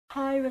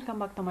Hi, welcome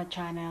back to my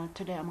channel.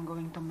 Today I'm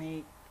going to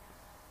make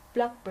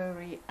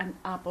blackberry and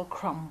apple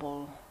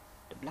crumble.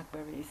 The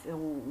blackberry is a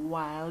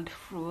wild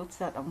fruit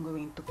that I'm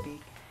going to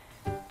pick.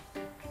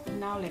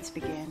 Now let's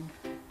begin.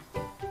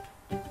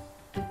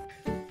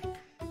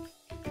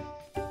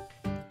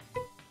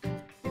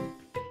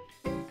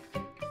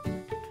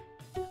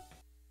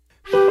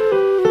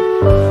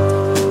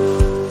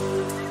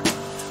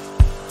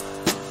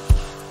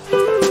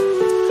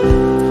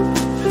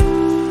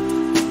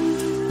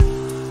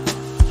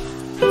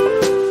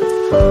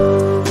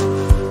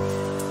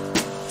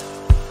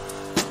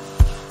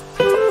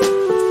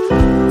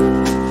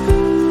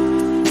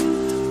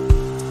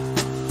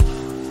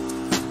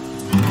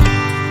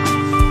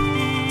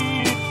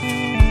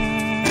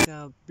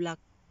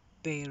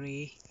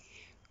 Blackberry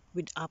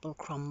with apple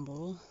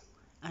crumble,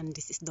 and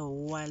this is the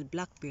wild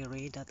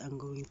blackberry that I'm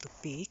going to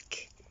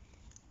pick.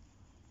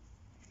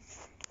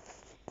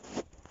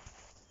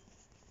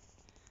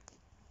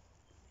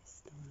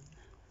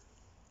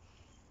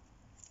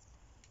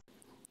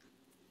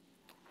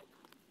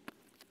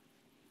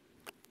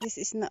 This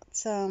is not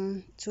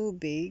too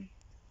big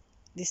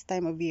this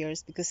time of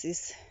years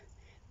because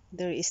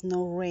there is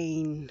no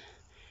rain.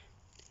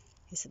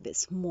 It's a bit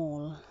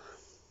small.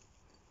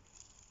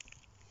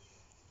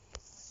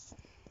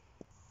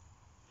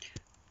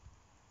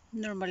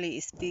 Normally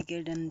it's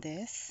bigger than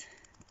this,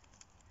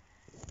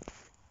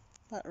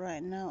 but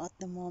right now at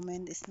the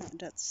moment it's not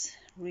that's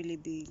really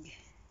big,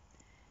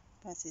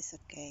 but it's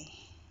okay.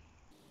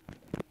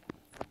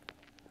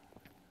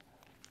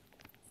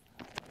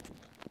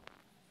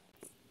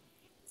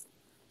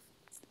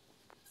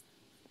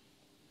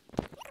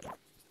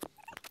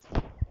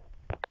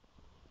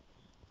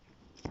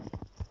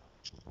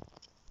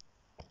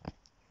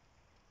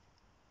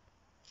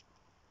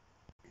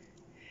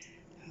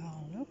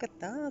 Oh, look at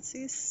that,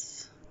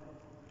 it's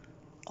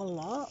a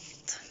lot.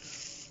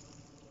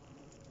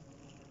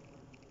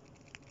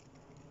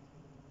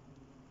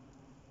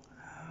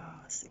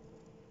 Ah,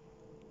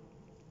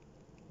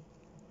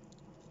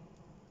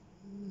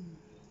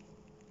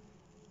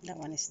 that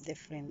one is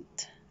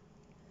different.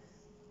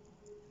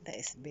 That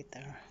is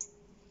bitter.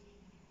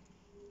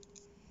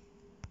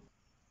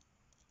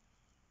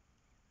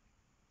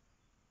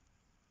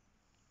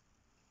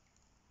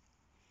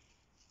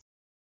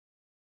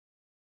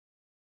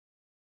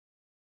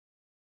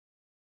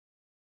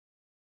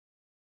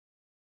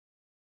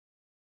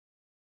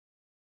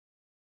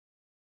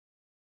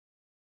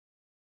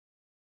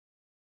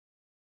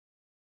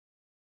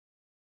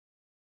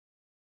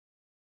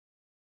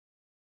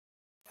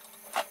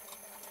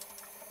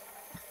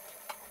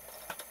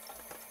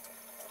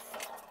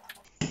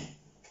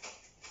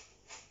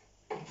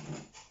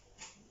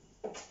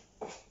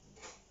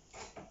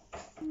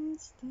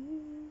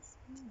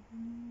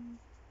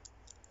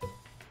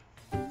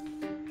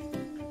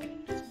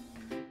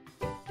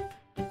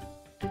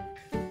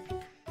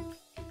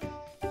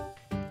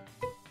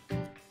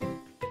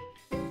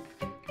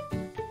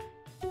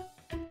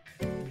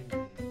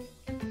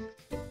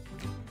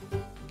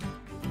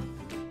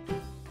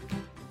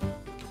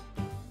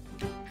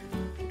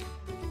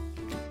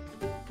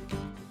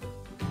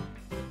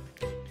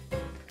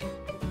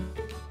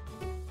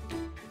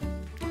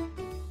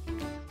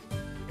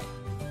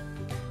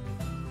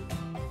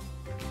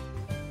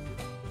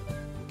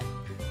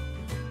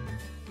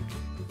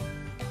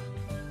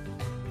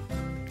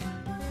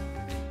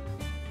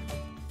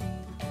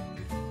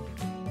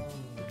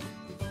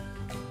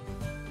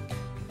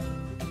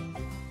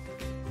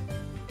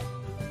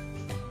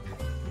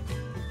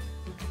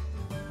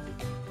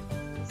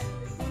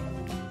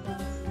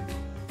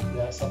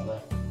 Yeah, it's up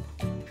there.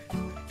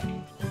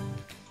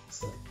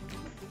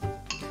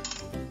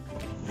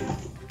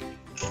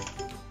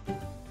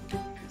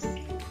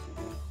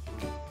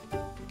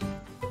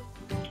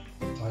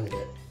 Tiny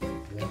bit.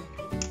 Yeah.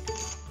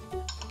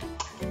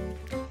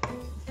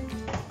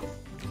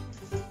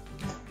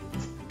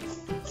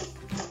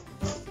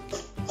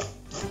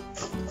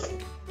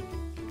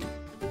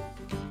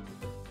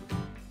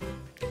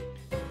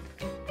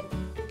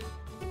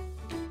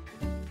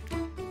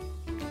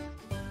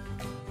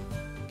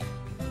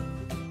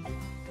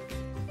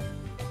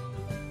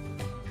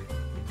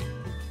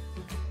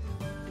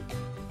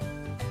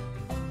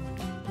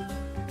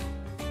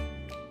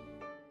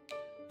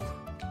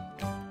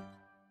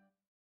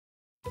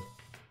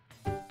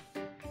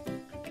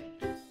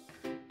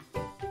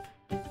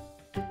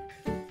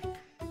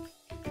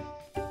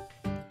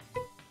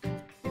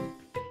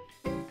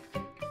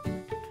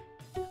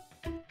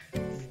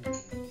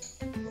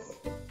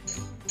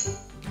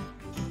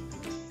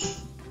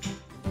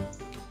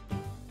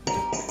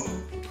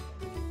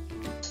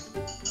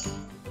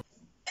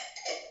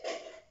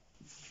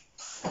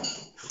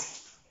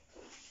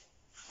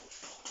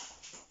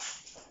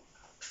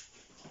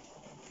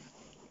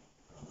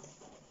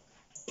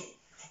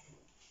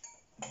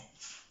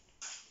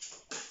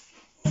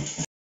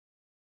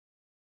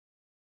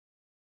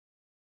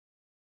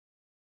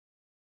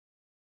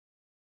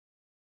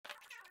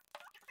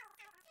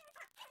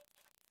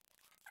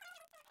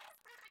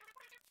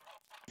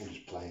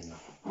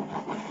 enough.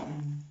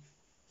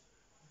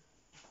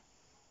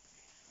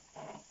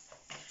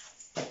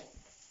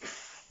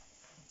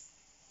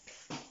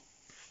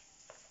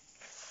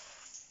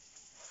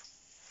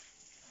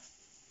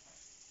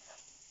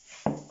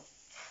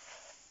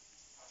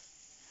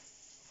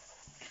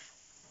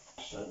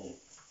 Don't you?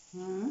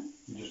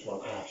 You just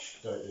want ash,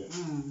 don't you?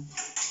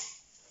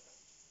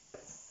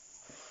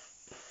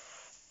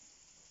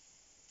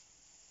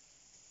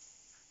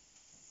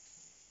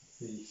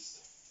 Feast.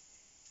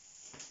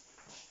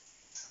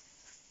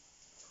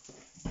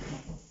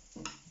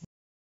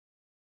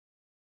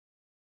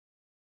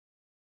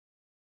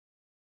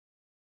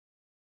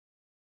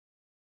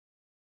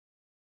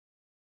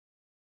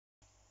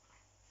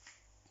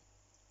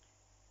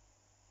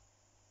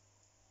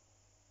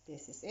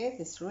 This is it.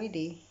 It's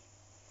ready.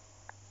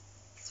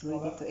 It's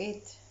ready to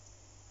eat.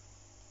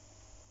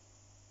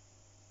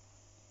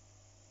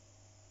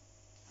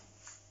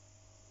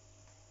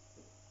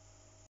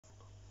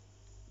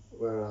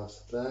 Where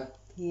else? There?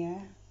 Yeah,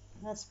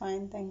 that's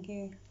fine. Thank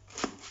you.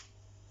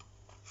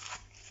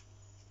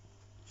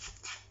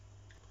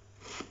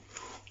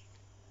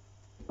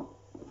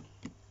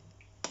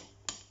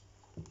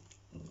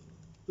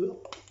 I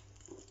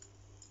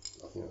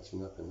think that's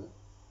enough, isn't it?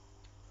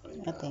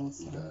 I think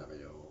so. You can have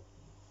it all.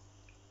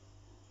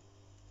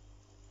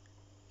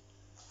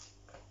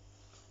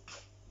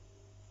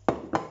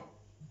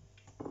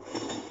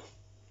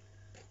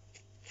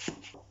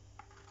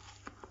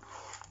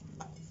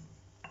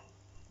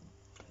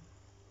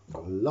 A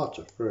lot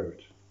of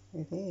fruit.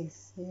 It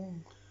is, yeah.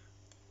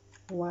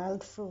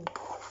 Wild fruit.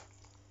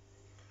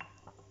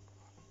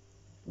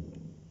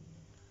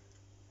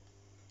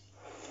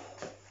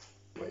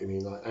 What you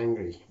mean, like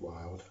angry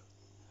wild?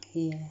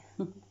 Yeah.